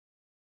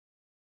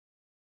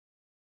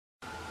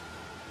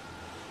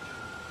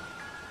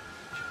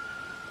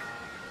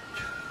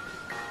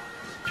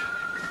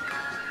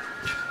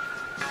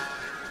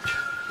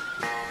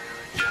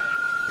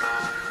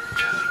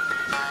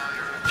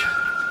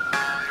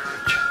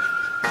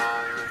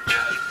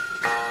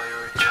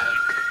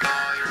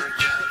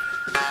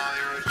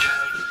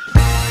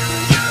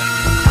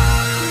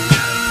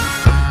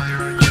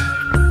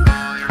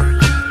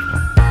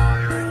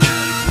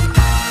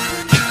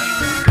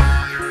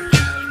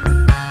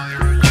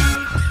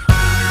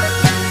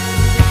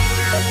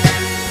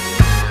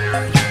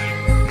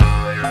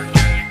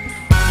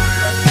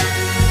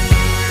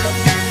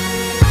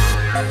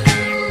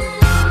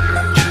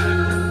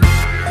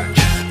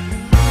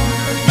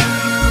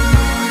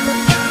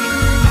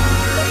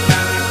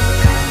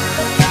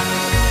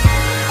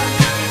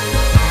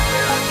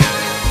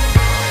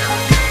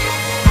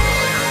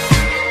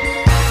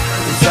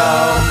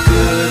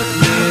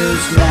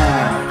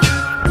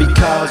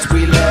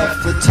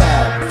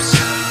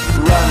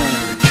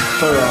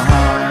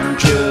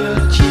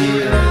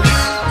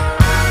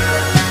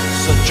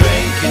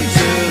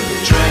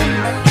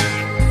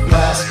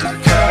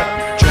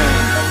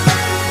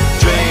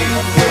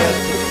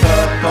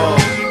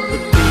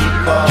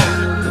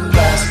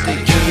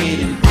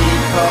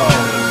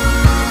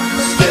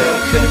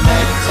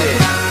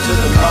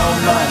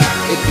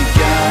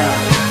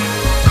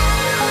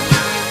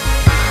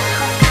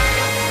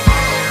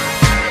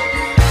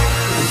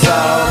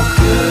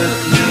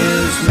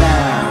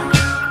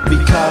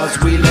'cause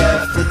we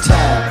left the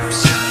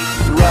taps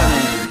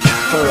running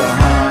for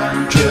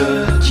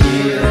 100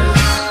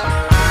 years.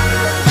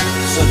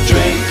 So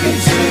drink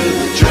into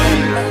the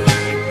drink,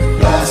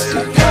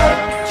 plastic cup,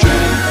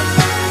 drink,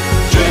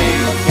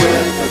 drink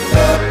with the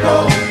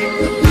purple,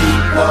 the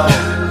people,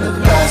 the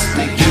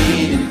plastic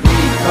eating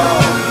people,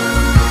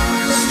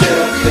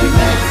 still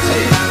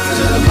connected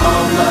to the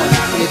moment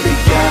it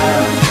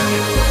began.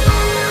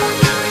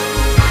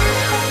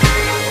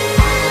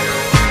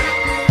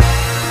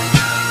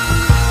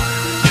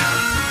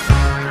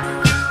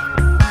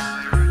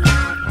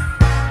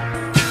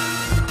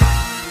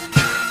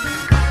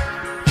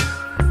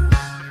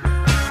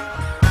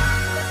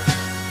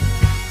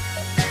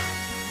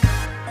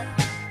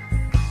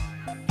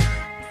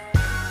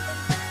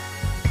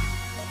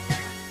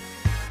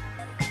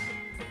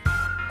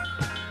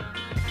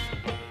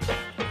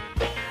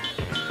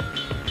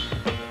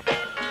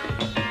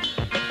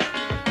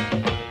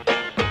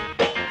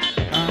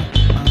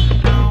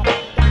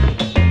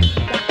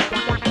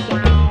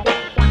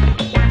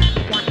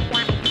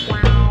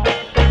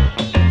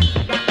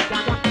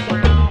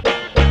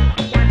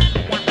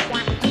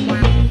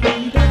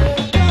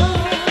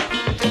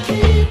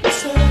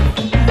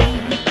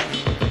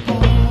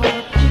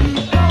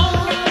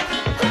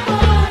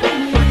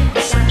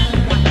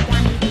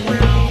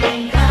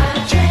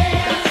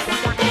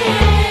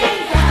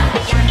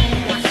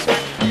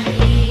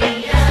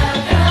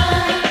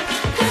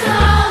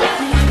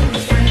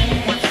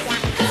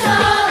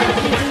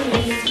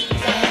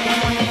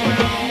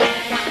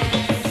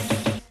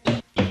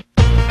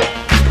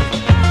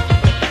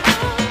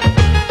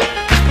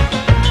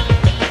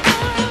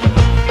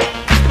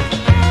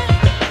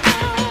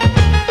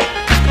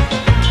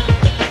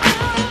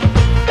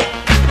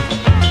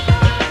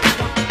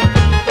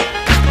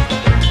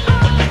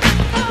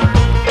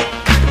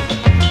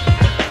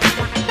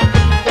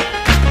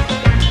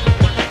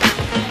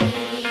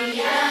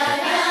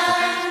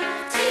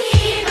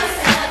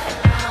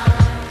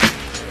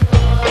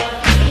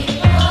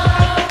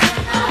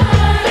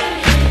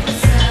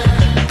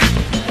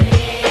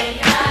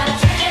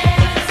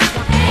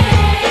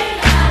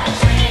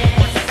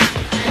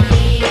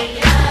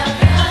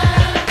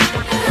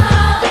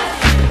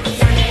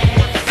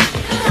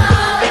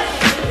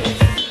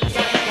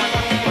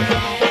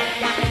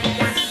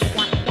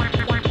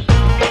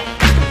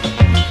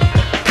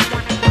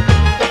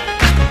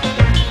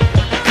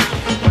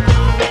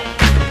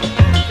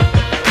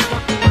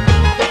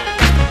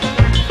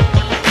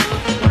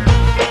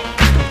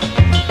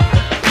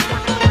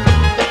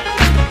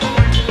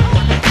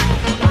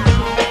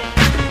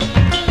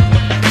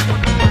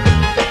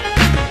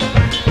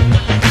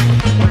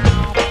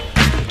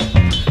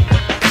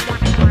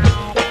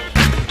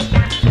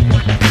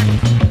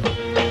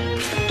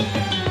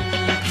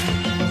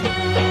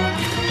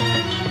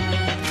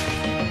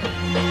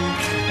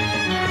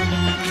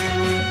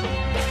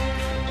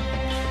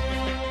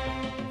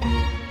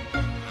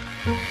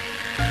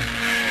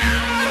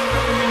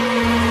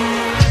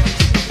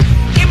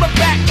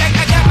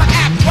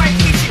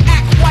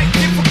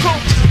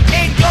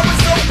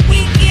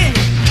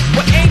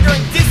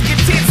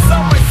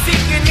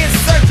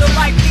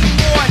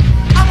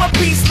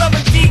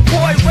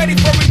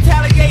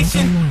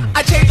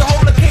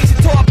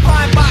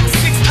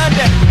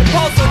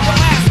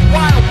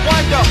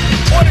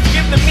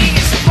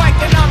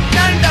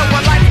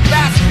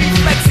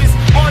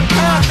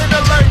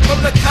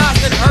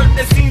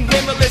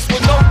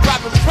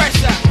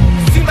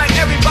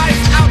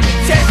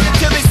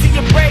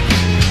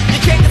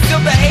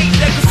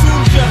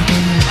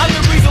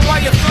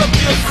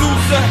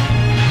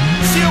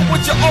 Chill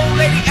with your old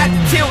lady at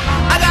the tilt.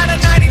 I got a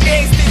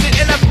 90-day extension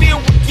and I feel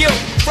with guilt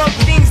from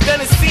things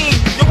done and seen.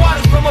 Your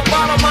water's from a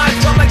bottle, mine's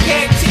from a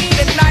canteen.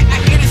 At night I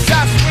hear the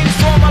shots ring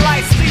for my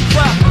light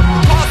sleeper.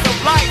 Cost of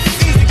life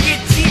seems to get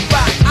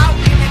cheaper. Out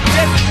in the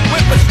desert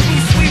with a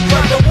street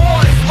sweeper. The war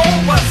is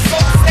over, so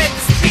said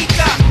the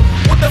speaker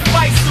with the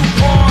fight suit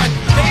on.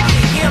 Baby,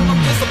 to him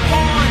I'm just a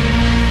pawn,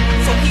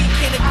 so he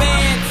can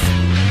advance.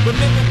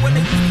 Remember when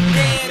they used to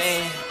dance?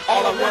 Man,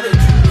 all I wanted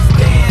to do